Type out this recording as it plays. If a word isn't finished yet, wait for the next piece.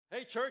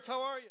Hey, church,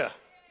 how are you?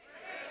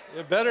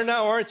 You're better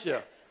now, aren't you?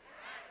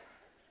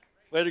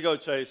 Way to go,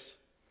 Chase.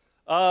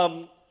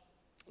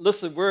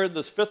 Listen, we're in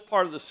this fifth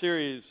part of the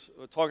series.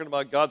 We're talking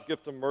about God's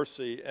gift of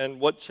mercy, and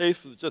what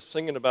Chase was just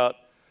singing about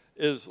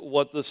is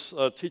what this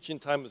teaching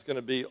time is going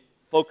to be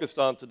focused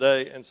on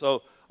today. And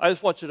so I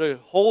just want you to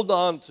hold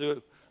on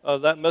to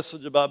that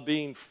message about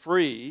being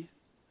free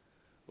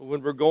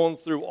when we're going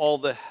through all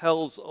the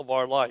hells of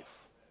our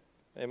life.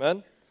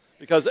 Amen?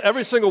 Because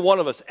every single one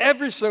of us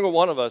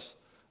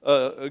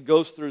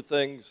goes through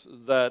things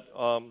that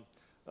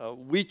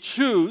we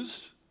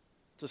choose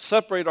to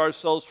separate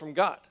ourselves from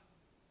God.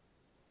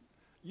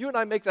 You and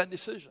I make that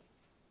decision.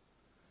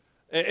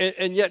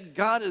 And yet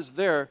God is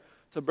there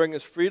to bring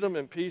us freedom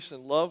and peace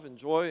and love and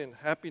joy and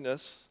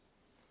happiness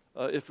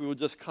if we would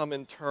just come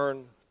and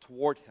turn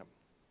toward Him.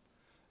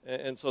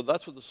 And so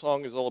that's what the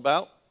song is all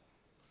about.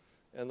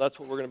 And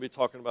that's what we're going to be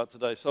talking about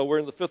today. So we're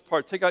in the fifth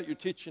part. Take out your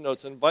teaching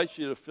notes. I invite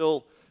you to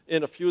fill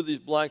in a few of these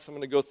blanks. I'm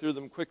going to go through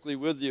them quickly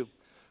with you.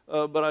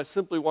 But I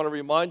simply want to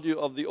remind you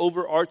of the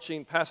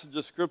overarching passage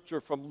of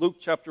Scripture from Luke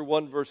chapter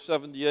 1, verse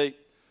 78.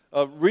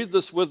 Read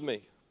this with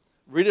me.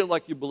 Read it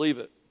like you believe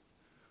it.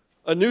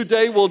 A new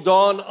day will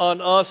dawn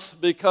on us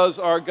because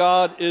our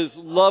God is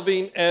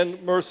loving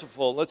and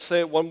merciful. Let's say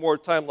it one more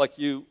time like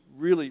you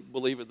really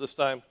believe it this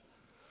time.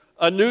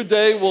 A new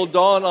day will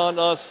dawn on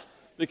us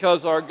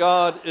because our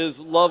God is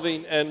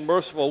loving and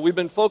merciful. We've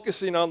been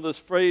focusing on this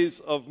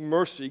phrase of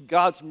mercy,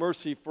 God's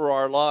mercy for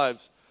our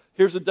lives.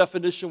 Here's a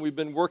definition we've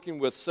been working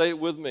with. Say it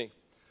with me.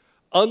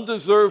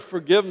 Undeserved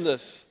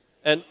forgiveness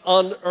and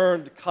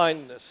unearned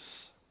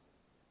kindness.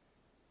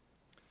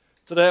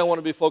 Today I want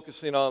to be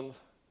focusing on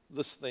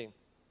this theme.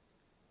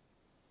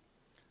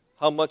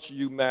 How much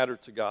you matter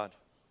to God.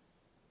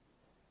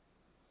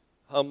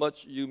 How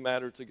much you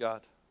matter to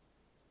God.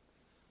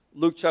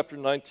 Luke chapter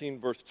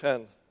 19, verse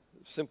 10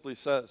 simply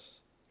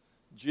says,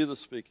 Jesus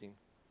speaking,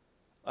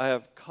 I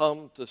have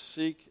come to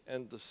seek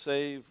and to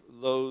save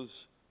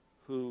those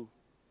who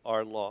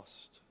are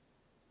lost.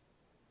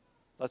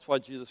 That's why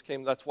Jesus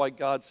came. That's why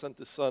God sent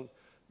His Son,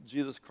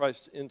 Jesus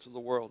Christ, into the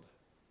world.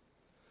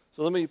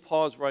 So let me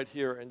pause right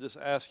here and just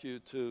ask you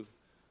to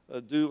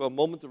do a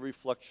moment of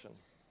reflection.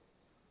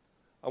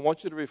 I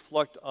want you to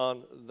reflect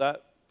on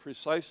that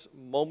precise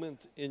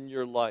moment in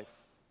your life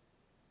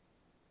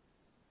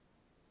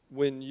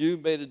when you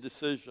made a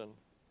decision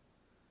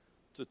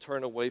to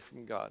turn away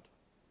from God.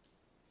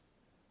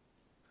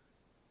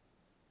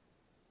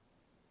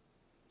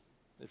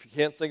 If you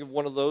can't think of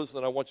one of those,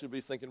 then I want you to be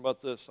thinking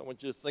about this. I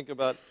want you to think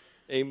about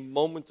a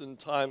moment in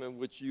time in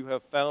which you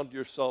have found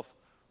yourself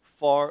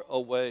far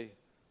away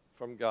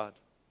from God.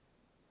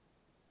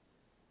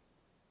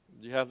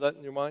 Do you have that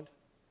in your mind?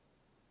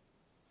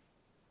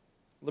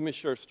 Let me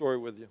share a story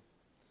with you.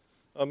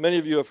 Many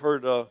of you have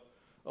heard a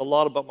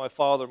lot about my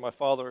father. My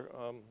father,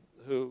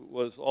 who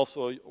was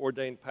also an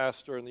ordained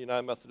pastor in the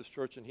United Methodist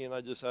Church, and he and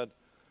I just had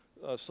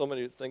so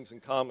many things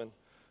in common.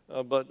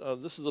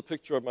 But this is a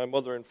picture of my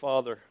mother and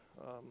father.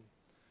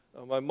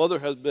 My mother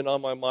has been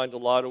on my mind a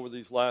lot over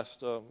these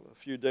last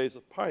few days,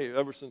 probably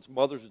ever since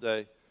Mother's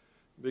Day,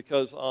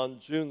 because on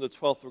June the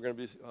 12th we're going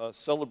to be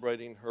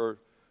celebrating her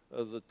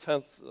the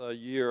 10th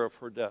year of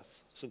her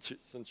death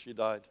since she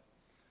died.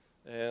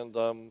 And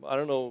I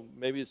don't know,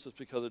 maybe it's just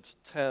because it's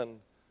 10,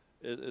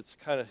 it's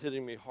kind of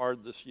hitting me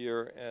hard this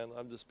year, and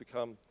I've just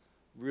become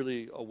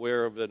really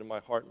aware of it in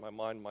my heart, my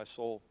mind, my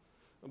soul.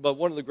 But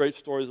one of the great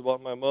stories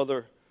about my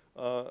mother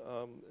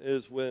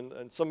is when,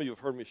 and some of you have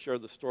heard me share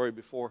this story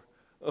before,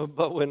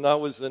 but when I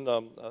was in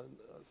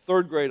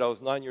third grade, I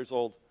was 9 years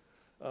old.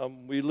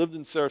 We lived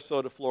in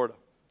Sarasota, Florida.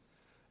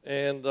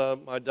 And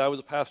my dad was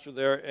a pastor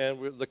there, and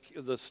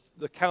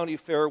the county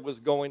fair was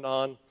going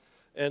on,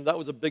 and that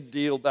was a big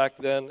deal back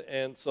then.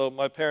 And so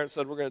my parents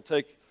said, we're going to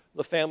take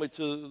the family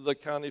to the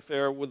county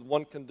fair with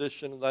one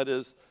condition, and that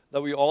is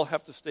that we all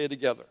have to stay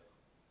together.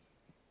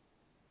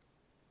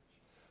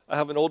 I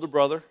have an older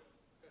brother,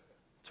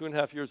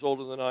 2.5 years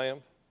older than I am,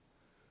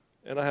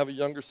 and I have a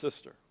younger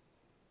sister.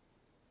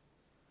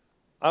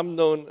 I'm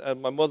known, as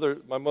my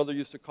mother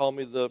used to call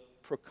me the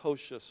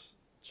precocious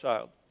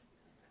child.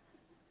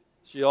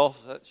 She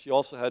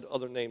also had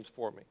other names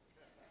for me.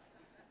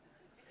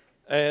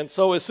 And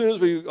so as soon as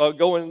we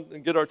go in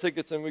and get our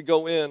tickets and we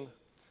go in,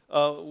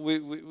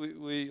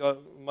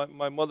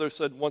 my mother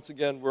said, once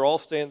again, we're all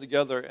staying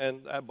together.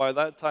 And by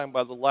that time,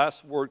 by the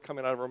last word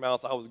coming out of her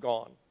mouth, I was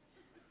gone.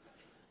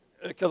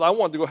 Because I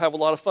wanted to go have a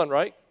lot of fun,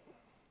 right?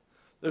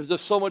 There's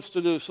just so much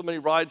to do, so many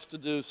rides to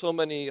do, so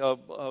many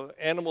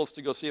animals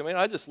to go see. I mean,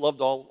 I just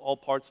loved all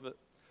parts of it,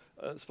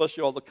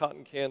 especially all the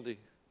cotton candy.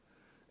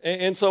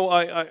 And so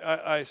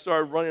I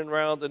started running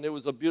around, and it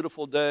was a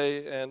beautiful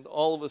day, and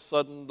all of a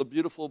sudden, the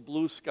beautiful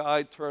blue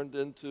sky turned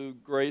into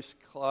gray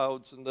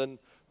clouds and then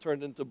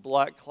turned into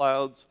black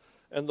clouds,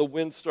 and the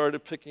wind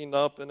started picking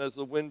up, and as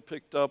the wind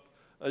picked up,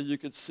 you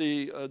could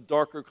see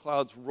darker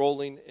clouds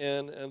rolling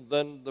in, and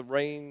then the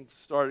rain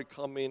started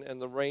coming,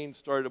 and the rain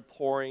started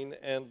pouring,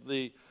 and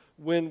the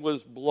wind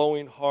was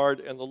blowing hard,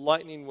 and the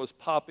lightning was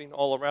popping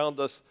all around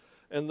us.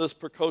 And this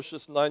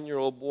precocious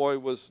 9-year-old boy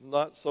was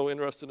not so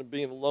interested in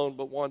being alone,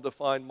 but wanted to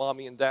find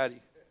mommy and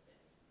daddy.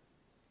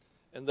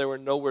 And they were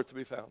nowhere to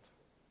be found.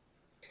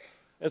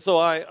 And so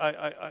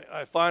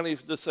I finally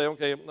just say,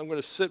 okay, I'm going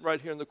to sit right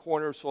here in the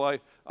corner so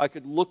I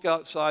could look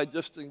outside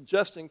just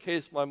in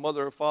case my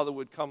mother or father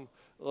would come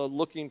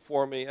looking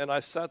for me. And I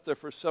sat there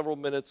for several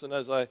minutes, and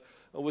as I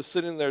was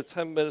sitting there,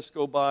 10 minutes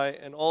go by,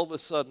 and all of a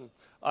sudden,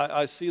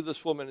 I see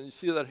this woman, and you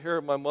see that hair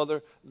of my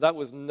mother? That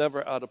was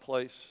never out of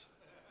place.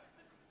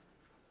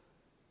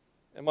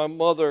 And my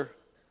mother,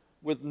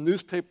 with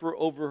newspaper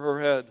over her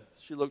head,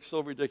 she looked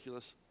so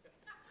ridiculous,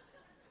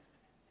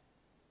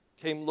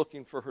 came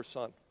looking for her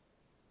son.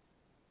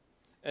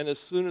 And as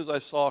soon as I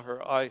saw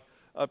her, I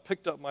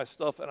picked up my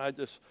stuff and I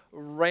just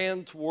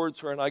ran towards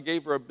her and I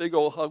gave her a big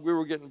old hug. We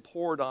were getting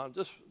poured on.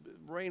 Just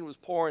rain was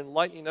pouring,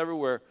 lightning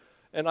everywhere.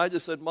 And I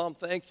just said, Mom,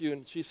 thank you.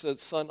 And she said,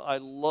 son, I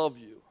love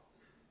you.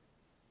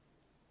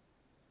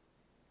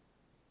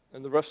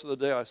 And the rest of the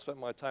day I spent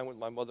my time with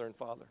my mother and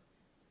father.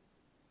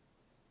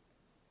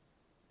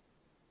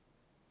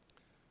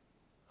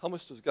 How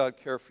much does God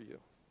care for you?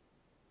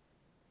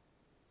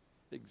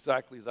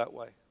 Exactly that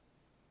way.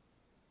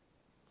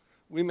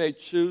 We may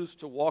choose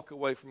to walk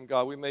away from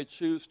God. We may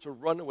choose to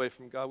run away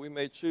from God. We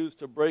may choose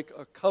to break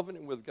a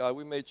covenant with God.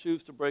 We may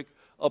choose to break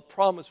a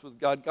promise with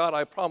God. God,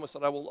 I promise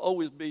that I will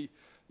always be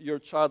your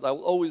child. I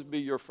will always be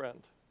your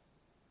friend.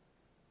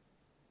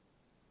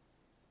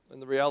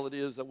 And the reality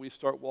is that we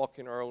start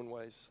walking our own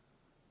ways.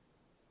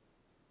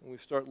 And we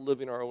start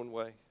living our own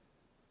way.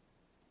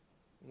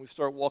 And we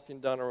start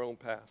walking down our own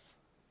path.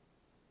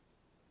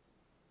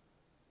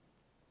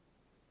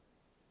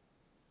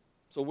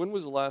 So when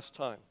was the last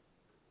time?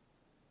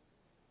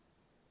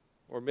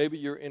 Or maybe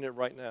you're in it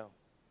right now,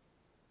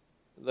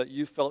 that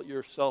you felt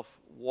yourself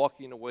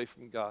walking away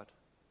from God.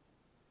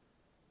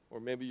 Or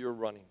maybe you're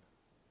running.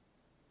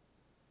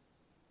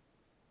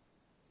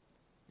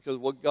 Because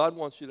what God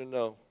wants you to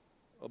know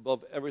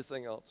above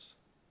everything else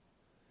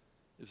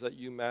is that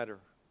you matter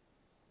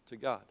to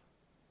God.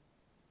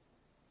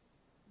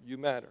 You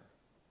matter.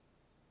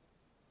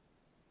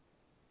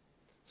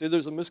 See,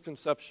 there's a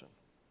misconception.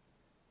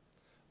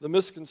 The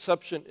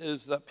misconception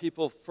is that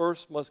people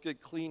first must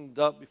get cleaned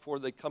up before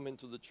they come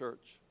into the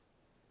church.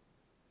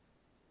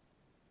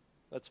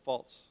 That's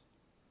false.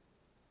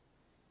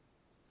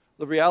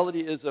 The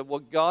reality is that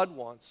what God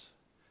wants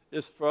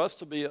is for us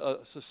to be a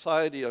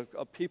society, a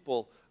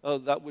people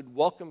that would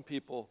welcome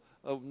people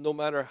no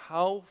matter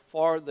how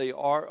far they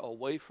are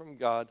away from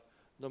God,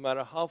 no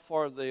matter how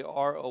far they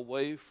are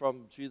away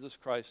from Jesus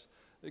Christ.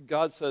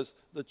 God says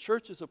the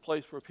church is a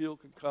place where people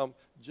can come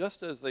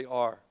just as they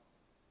are.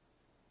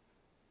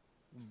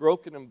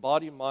 Broken in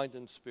body, mind,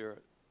 and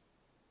spirit.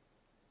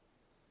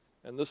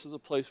 And this is a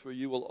place where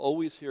you will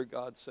always hear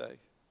God say,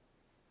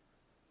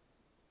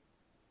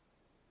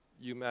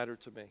 you matter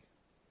to me.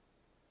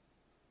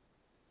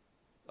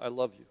 I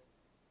love you.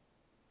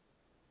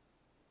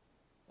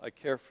 I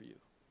care for you.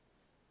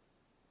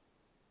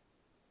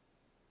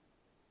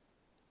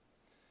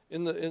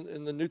 In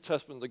the New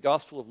Testament, the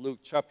Gospel of Luke,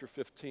 chapter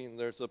 15,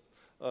 there's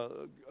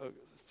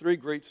three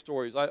great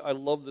stories. I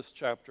love this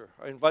chapter.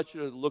 I invite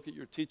you to look at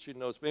your teaching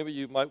notes. Maybe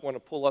you might want to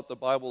pull out the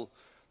Bible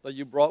that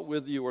you brought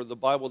with you or the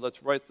Bible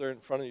that's right there in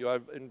front of you. I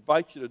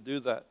invite you to do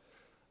that.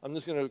 I'm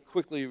just going to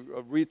quickly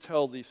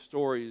retell these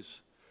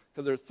stories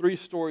because there are three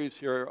stories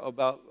here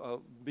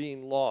about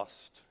being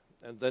lost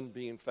and then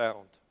being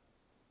found.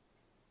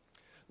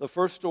 The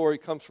first story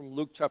comes from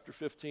Luke chapter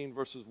 15,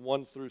 verses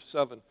 1 through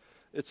 7.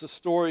 It's a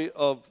story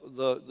of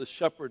the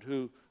shepherd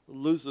who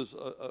loses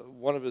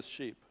one of his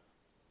sheep.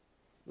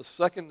 The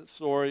second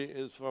story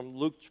is from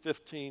Luke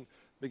 15,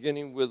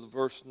 beginning with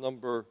verse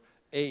number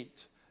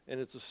 8. And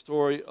it's a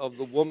story of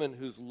the woman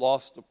who's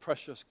lost a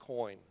precious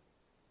coin.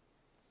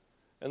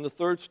 And the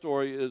third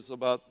story is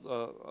about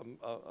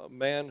a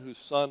man whose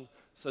son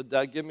said,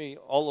 Dad, give me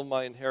all of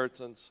my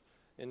inheritance.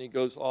 And he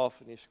goes off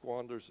and he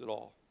squanders it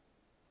all.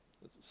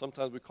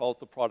 Sometimes we call it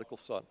the prodigal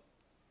son.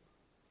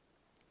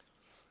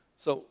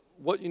 So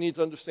what you need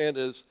to understand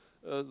is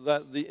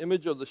that the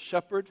image of the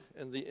shepherd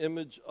and the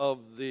image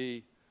of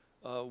the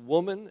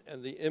woman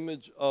and the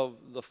image of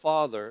the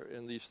father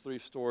in these three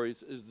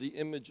stories is the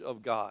image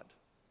of God.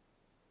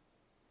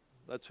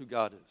 That's who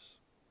God is.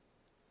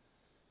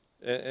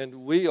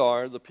 And we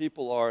are, the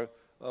people are,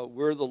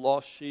 we're the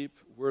lost sheep,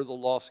 we're the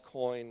lost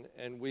coin,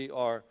 and we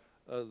are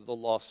the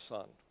lost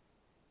son.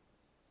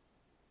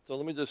 So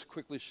let me just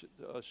quickly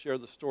share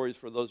the stories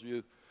for those of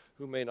you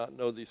who may not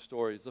know these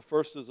stories. The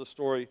first is the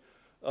story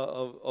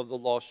of the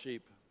lost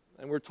sheep.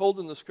 And we're told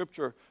in the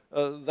scripture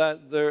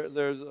that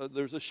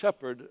there's a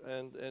shepherd,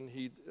 and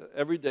he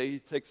every day he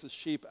takes the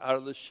sheep out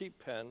of the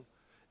sheep pen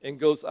and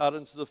goes out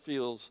into the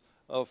fields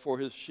for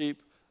his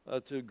sheep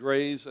to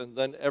graze, and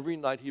then every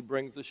night he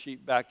brings the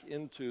sheep back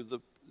into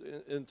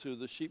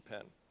the sheep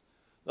pen.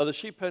 Now the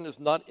sheep pen is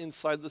not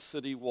inside the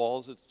city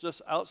walls; it's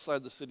just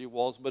outside the city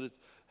walls, but it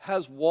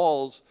has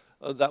walls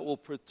that will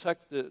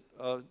protect the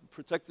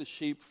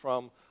sheep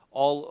from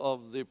all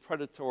of the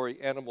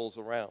predatory animals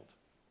around.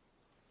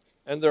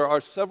 And there are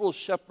several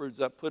shepherds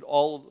that put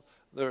all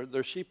of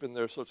their sheep in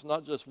there. So it's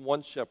not just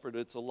one shepherd,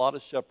 it's a lot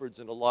of shepherds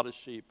and a lot of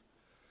sheep.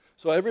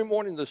 So every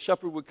morning the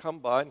shepherd would come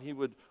by and he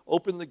would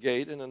open the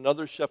gate, and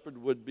another shepherd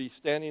would be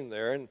standing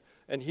there,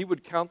 and he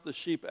would count the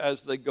sheep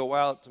as they go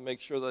out to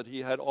make sure that he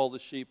had all the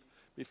sheep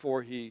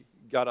before he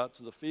got out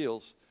to the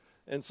fields.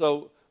 And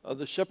so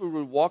the shepherd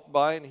would walk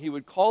by and he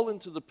would call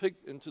into the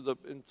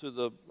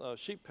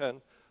sheep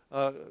pen,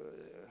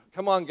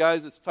 come on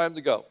guys, it's time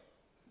to go.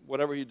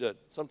 Whatever he did.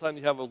 Sometimes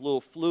he'd have a little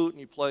flute and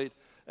he played,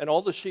 and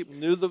all the sheep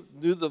knew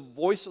the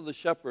voice of the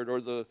shepherd or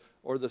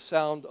the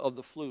sound of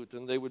the flute,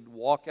 and they would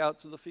walk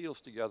out to the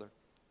fields together,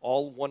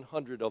 all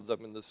 100 of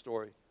them in this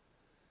story.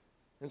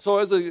 And so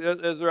as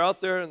they're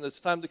out there and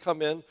it's time to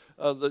come in,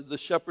 the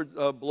shepherd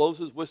blows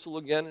his whistle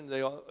again, and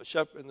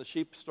the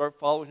sheep start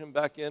following him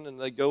back in, and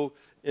they go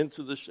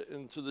into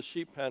the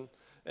sheep pen.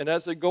 And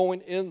as they're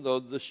going in, though,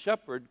 the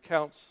shepherd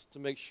counts to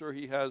make sure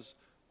he has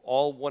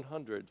all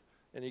 100.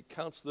 And he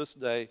counts this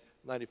day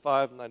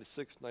 95,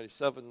 96,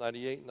 97,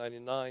 98,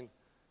 99,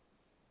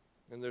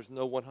 and there's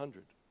no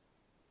 100.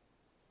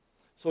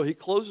 So he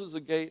closes the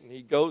gate and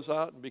he goes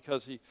out, and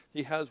because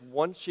he has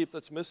one sheep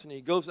that's missing,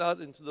 he goes out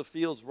into the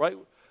fields right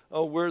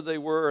where they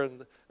were,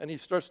 and he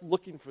starts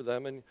looking for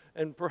them.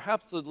 And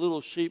perhaps the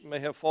little sheep may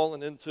have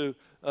fallen into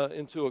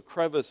a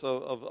crevice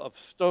of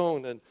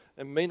stone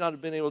and may not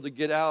have been able to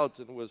get out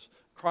and was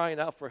crying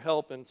out for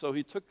help. And so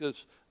he took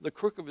the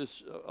crook of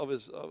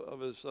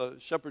his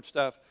shepherd's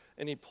staff,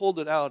 and he pulled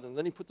it out, and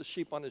then he put the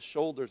sheep on his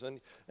shoulders,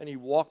 and he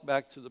walked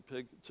back to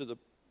the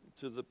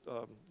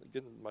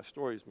getting my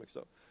stories mixed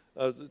up,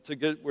 to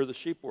get where the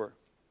sheep were.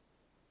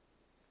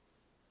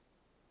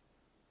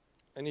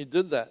 And he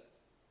did that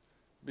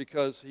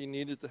because he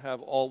needed to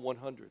have all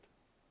 100.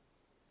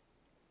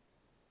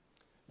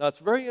 Now, it's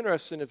very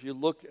interesting if you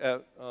look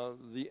at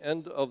the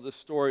end of the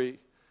story,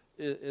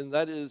 and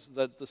that is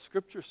that the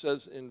scripture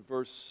says in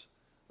verse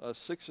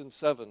 6 and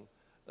 7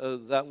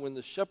 that when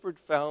the shepherd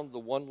found the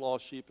one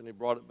lost sheep and he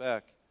brought it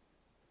back,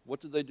 what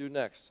did they do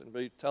next?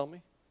 Anybody tell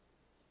me?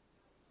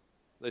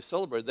 They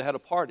celebrated. They had a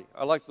party.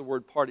 I like the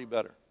word party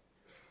better.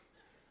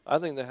 I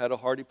think they had a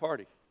hearty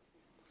party.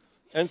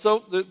 And so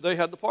they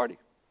had the party.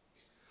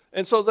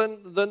 And so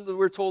then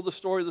we're told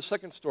the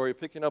second story,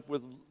 picking up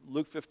with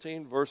Luke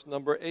 15, verse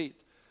number 8.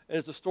 And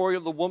it's the story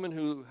of the woman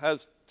who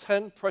has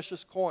 10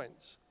 precious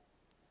coins.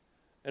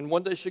 And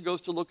one day she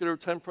goes to look at her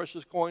 10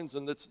 precious coins,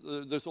 and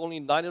there's only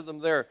 9 of them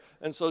there.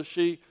 And so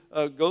she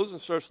goes and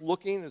starts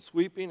looking and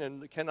sweeping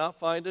and cannot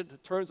find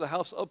it. Turns the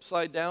house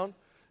upside down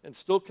and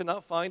still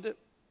cannot find it.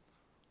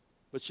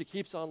 But she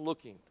keeps on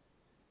looking,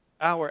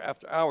 hour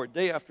after hour,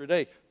 day after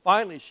day.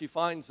 Finally, she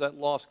finds that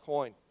lost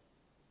coin.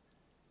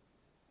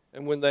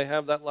 And when they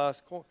have that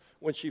last coin,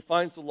 when she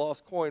finds the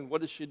lost coin,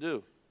 what does she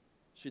do?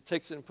 She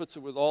takes it and puts it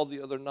with all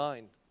the other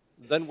 9.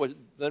 Then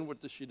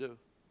what does she do?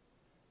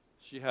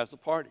 She has a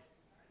party.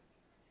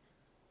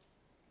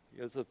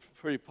 It's a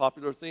pretty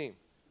popular theme.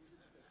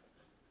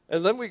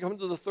 And then we come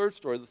to the third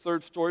story. The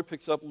third story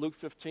picks up Luke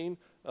 15,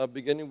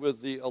 beginning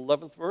with the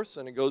 11th verse,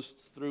 and it goes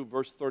through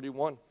verse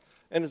 31.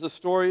 And it's a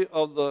story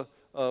of the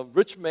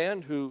rich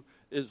man who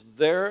is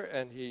there,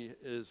 and he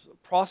is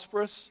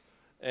prosperous,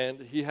 and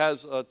he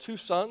has 2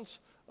 sons.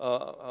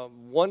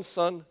 One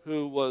son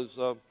who was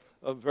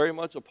very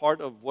much a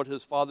part of what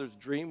his father's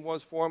dream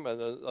was for him,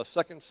 and a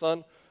second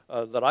son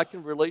that I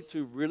can relate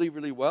to really,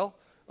 really well,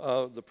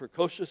 the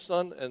precocious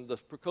son. And the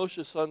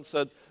precocious son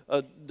said,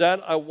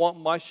 Dad, I want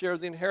my share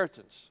of the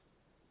inheritance.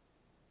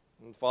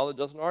 And the father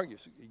doesn't argue.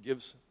 So he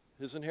gives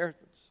his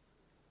inheritance.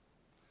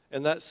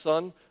 And that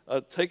son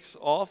takes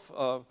off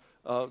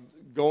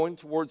going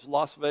towards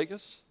Las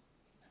Vegas.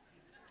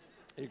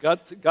 He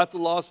got to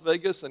Las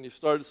Vegas, and he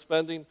started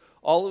spending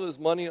all of his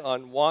money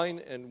on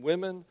wine and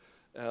women.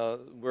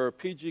 We're a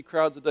PG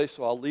crowd today,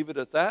 so I'll leave it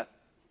at that.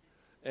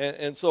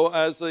 And so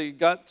as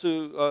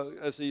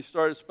he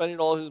started spending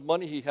all his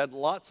money, he had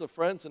lots of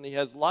friends, and he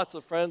has lots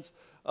of friends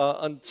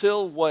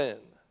until when?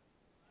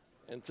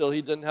 Until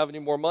he didn't have any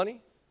more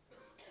money.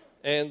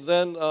 And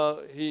then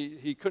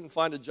he couldn't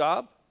find a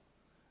job.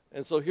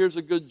 And so here's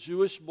a good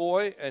Jewish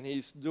boy, and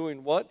he's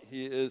doing what?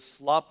 He is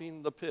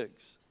slopping the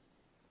pigs.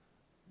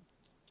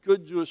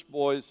 Good Jewish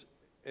boys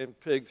and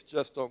pigs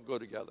just don't go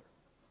together.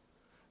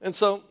 And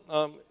so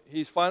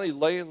he's finally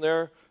laying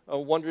there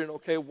wondering,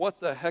 okay, what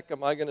the heck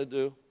am I going to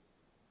do?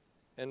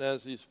 And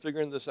as he's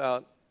figuring this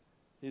out,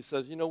 he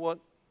says, you know what?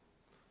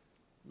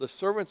 The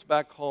servants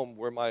back home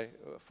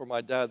for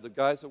my dad, the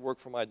guys that work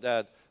for my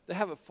dad, they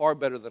have it far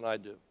better than I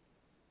do.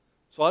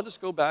 So I'll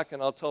just go back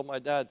and I'll tell my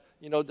dad,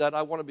 you know, Dad,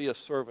 I want to be a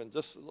servant.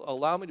 Just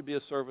allow me to be a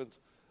servant.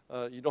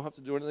 You don't have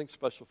to do anything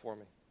special for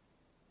me.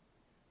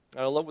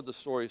 And I love what the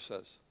story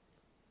says.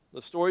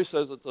 The story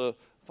says that the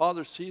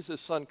father sees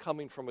his son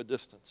coming from a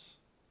distance.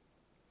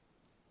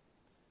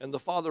 And the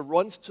father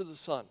runs to the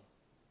son.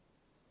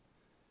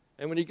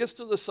 And when he gets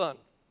to the son,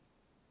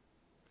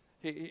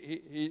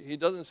 he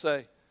doesn't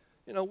say,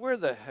 you know, where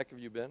the heck have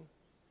you been?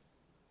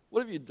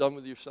 What have you done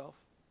with yourself?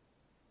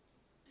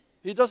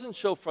 He doesn't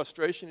show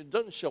frustration. He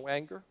doesn't show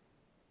anger.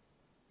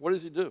 What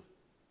does he do?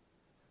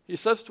 He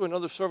says to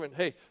another servant,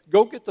 hey,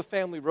 go get the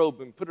family robe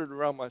and put it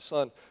around my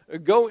son.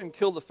 Go and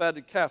kill the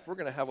fatted calf. We're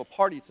going to have a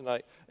party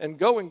tonight. And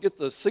go and get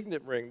the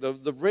signet ring,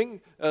 the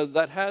ring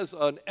that has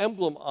an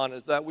emblem on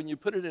it that when you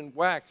put it in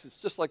wax, it's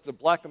just like the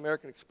Black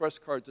American Express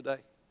card today.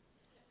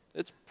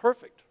 It's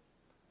perfect.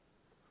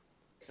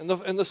 And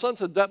the son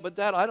said, but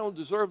Dad, I don't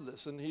deserve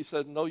this. And he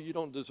said, no, you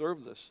don't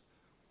deserve this.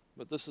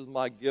 But this is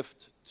my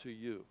gift to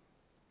you.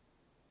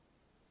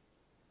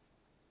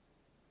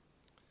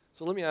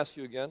 So let me ask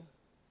you again.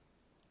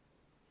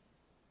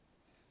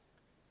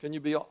 Can you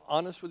be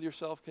honest with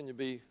yourself? Can you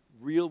be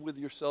real with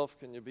yourself?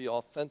 Can you be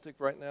authentic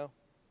right now?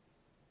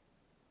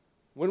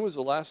 When was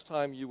the last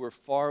time you were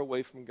far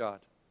away from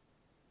God?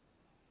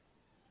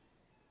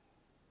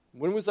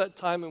 When was that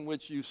time in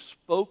which you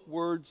spoke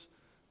words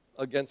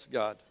against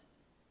God?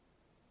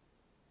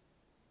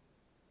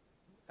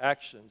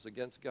 Actions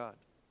against God.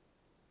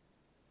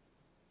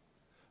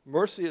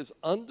 Mercy is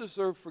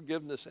undeserved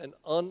forgiveness and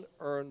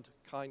unearned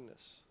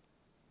kindness.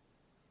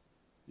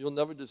 You'll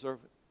never deserve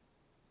it.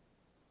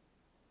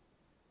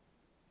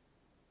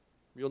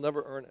 You'll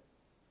never earn it.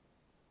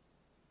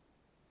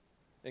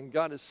 And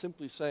God is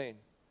simply saying,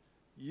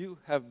 you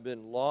have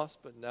been lost,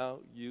 but now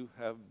you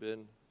have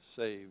been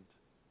saved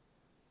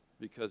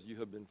because you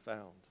have been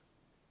found.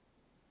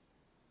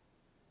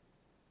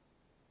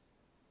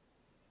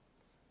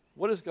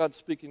 What is God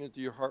speaking into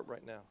your heart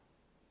right now?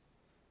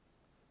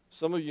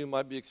 Some of you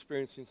might be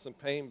experiencing some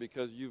pain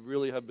because you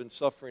really have been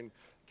suffering,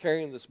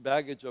 carrying this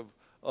baggage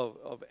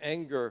of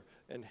anger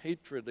and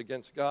hatred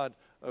against God.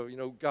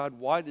 God,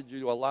 why did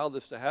you allow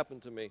this to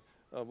happen to me?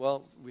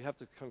 Well, we have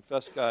to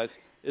confess, guys,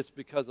 it's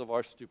because of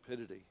our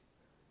stupidity.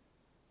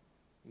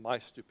 My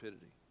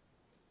stupidity.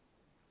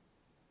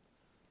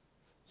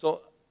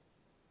 So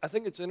I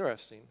think it's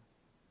interesting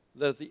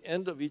that at the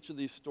end of each of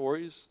these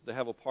stories, they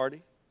have a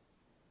party.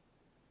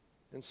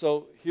 And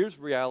so here's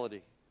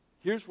reality.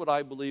 Here's what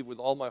I believe with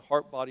all my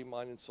heart, body,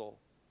 mind, and soul.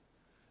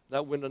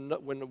 That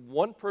when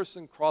one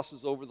person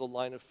crosses over the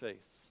line of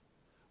faith,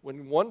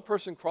 when one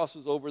person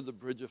crosses over the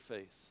bridge of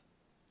faith,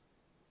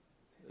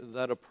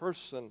 that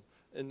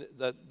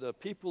that the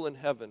people in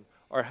heaven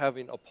are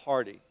having a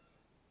party,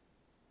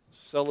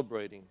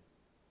 celebrating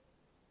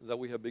that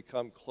we have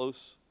become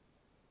close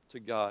to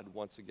God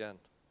once again.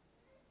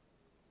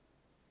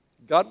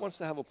 God wants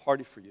to have a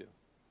party for you.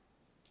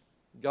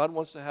 God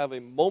wants to have a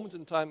moment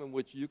in time in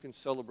which you can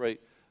celebrate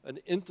an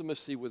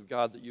intimacy with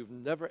God that you've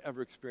never,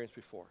 ever experienced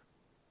before.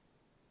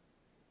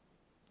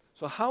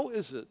 So how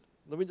is it,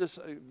 let me just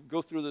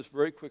go through this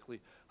very quickly.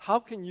 How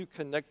can you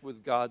connect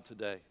with God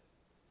today?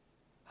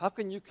 How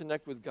can you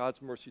connect with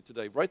God's mercy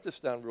today? Write this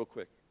down real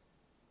quick.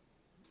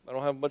 I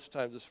don't have much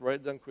time, just write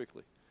it down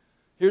quickly.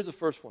 Here's the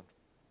first one.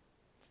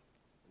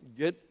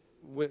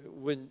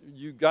 When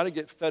you got to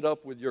get fed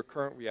up with your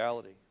current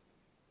reality.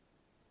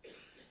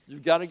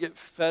 You've got to get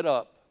fed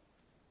up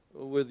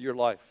with your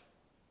life.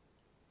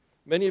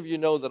 Many of you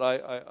know that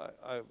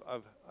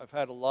I've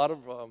had a lot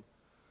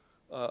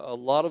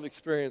of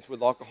experience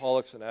with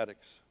alcoholics and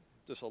addicts,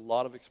 just a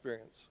lot of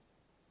experience.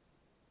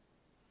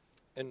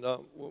 And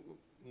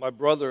my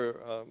brother,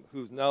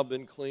 who's now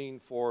been clean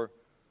for,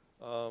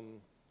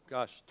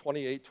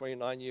 28,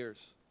 29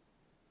 years,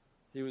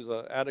 he was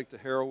an addict to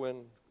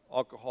heroin,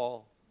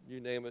 alcohol,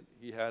 you name it,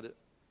 he had it.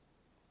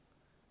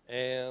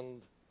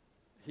 And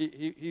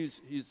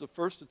he's the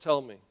first to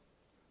tell me,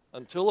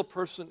 until a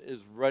person is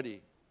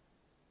ready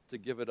to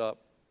give it up,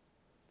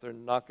 they're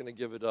not going to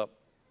give it up.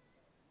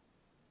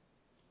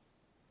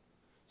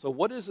 So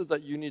what is it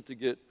that you need to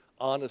get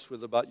honest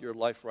with about your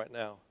life right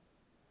now?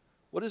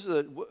 What is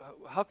it?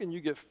 How can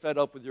you get fed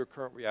up with your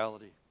current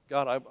reality?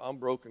 God, I'm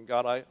broken.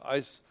 God,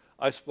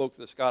 I spoke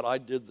this. God, I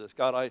did this.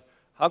 God,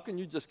 how can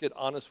you just get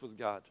honest with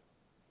God?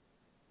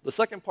 The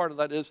second part of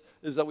that is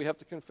that we have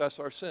to confess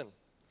our sin.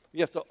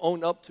 We have to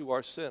own up to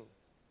our sin.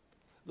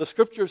 The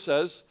scripture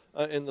says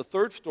in the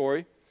third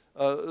story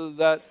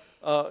that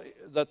the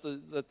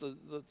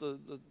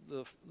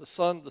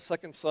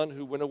second son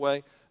who went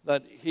away,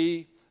 that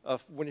he,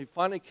 when he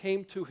finally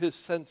came to his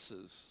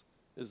senses,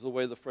 is the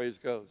way the phrase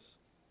goes.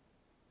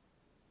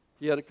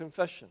 He had a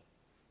confession.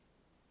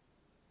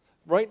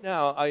 Right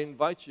now, I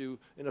invite you,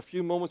 in a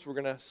few moments, we're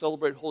going to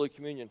celebrate Holy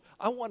Communion.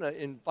 I want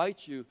to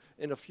invite you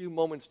in a few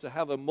moments to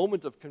have a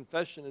moment of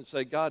confession and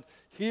say, God,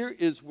 here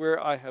is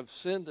where I have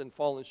sinned and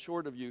fallen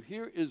short of you.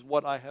 Here is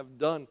what I have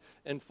done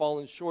and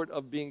fallen short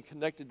of being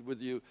connected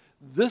with you.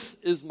 This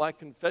is my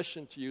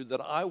confession to you,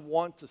 that I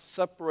want to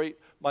separate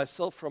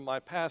myself from my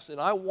past, and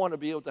I want to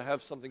be able to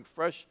have something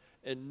fresh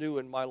and new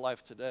in my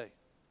life today.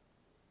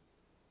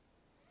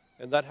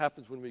 And that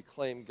happens when we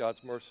claim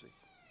God's mercy.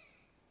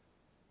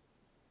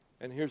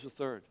 And here's the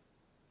third.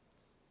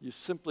 You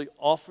simply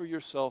offer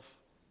yourself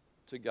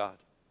to God.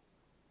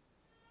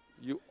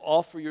 You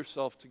offer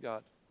yourself to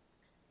God.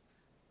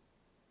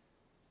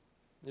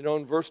 You know,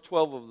 in verse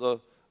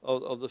 12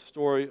 of the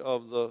story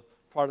of the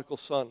prodigal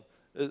son,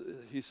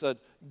 he said,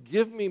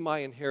 give me my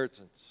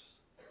inheritance.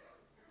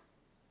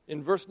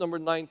 In verse number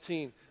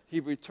 19, he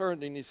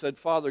returned and he said,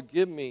 Father,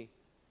 give me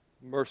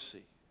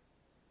mercy.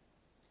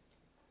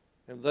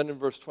 And then in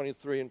verse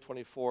 23 and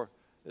 24,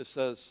 it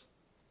says,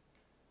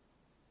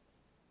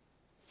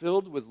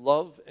 filled with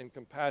love and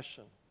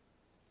compassion,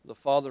 the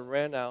father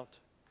ran out,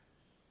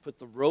 put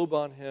the robe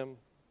on him,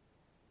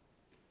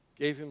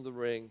 gave him the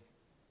ring,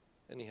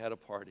 and he had a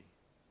party.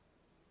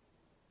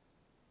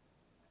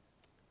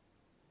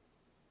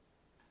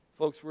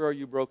 Folks, where are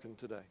you broken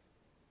today?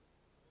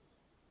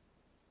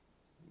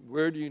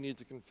 Where do you need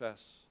to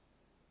confess?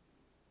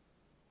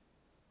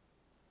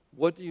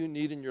 What do you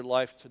need in your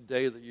life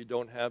today that you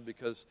don't have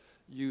because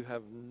you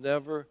have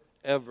never,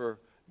 ever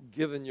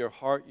given your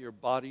heart, your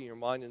body, your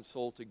mind, and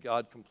soul to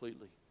God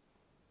completely?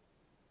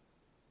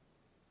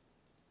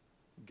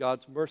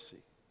 God's mercy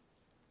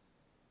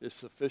is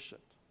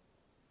sufficient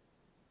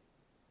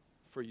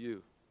for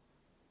you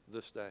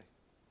this day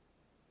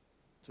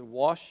to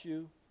wash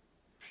you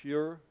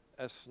pure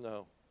as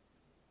snow.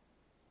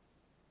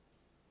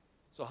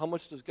 So how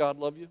much does God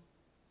love you?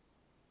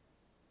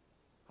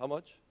 How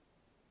much?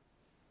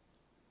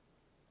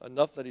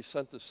 Enough that he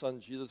sent his son,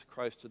 Jesus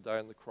Christ, to die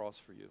on the cross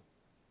for you.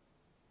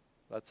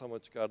 That's how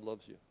much God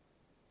loves you.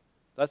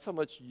 That's how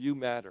much you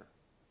matter.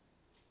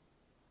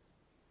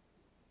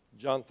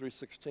 John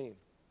 3:16.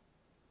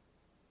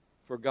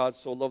 For God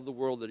so loved the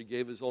world that he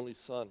gave his only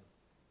son,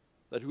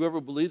 that whoever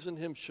believes in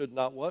him should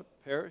not what?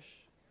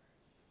 Perish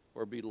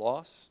or be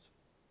lost,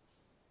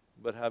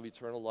 but have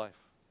eternal life.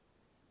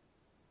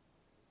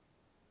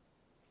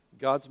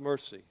 God's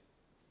mercy,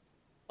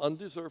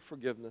 undeserved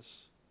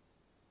forgiveness,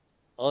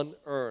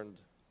 unearned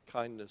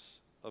kindness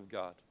of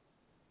God.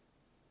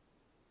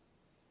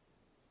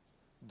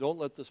 Don't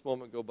let this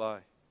moment go by.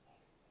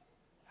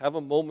 Have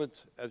a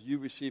moment as you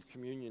receive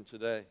communion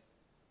today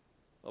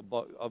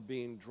of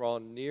being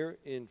drawn near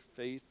in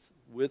faith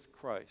with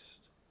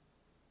Christ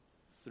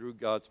through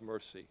God's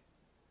mercy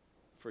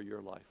for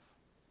your life.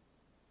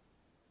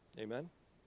 Amen?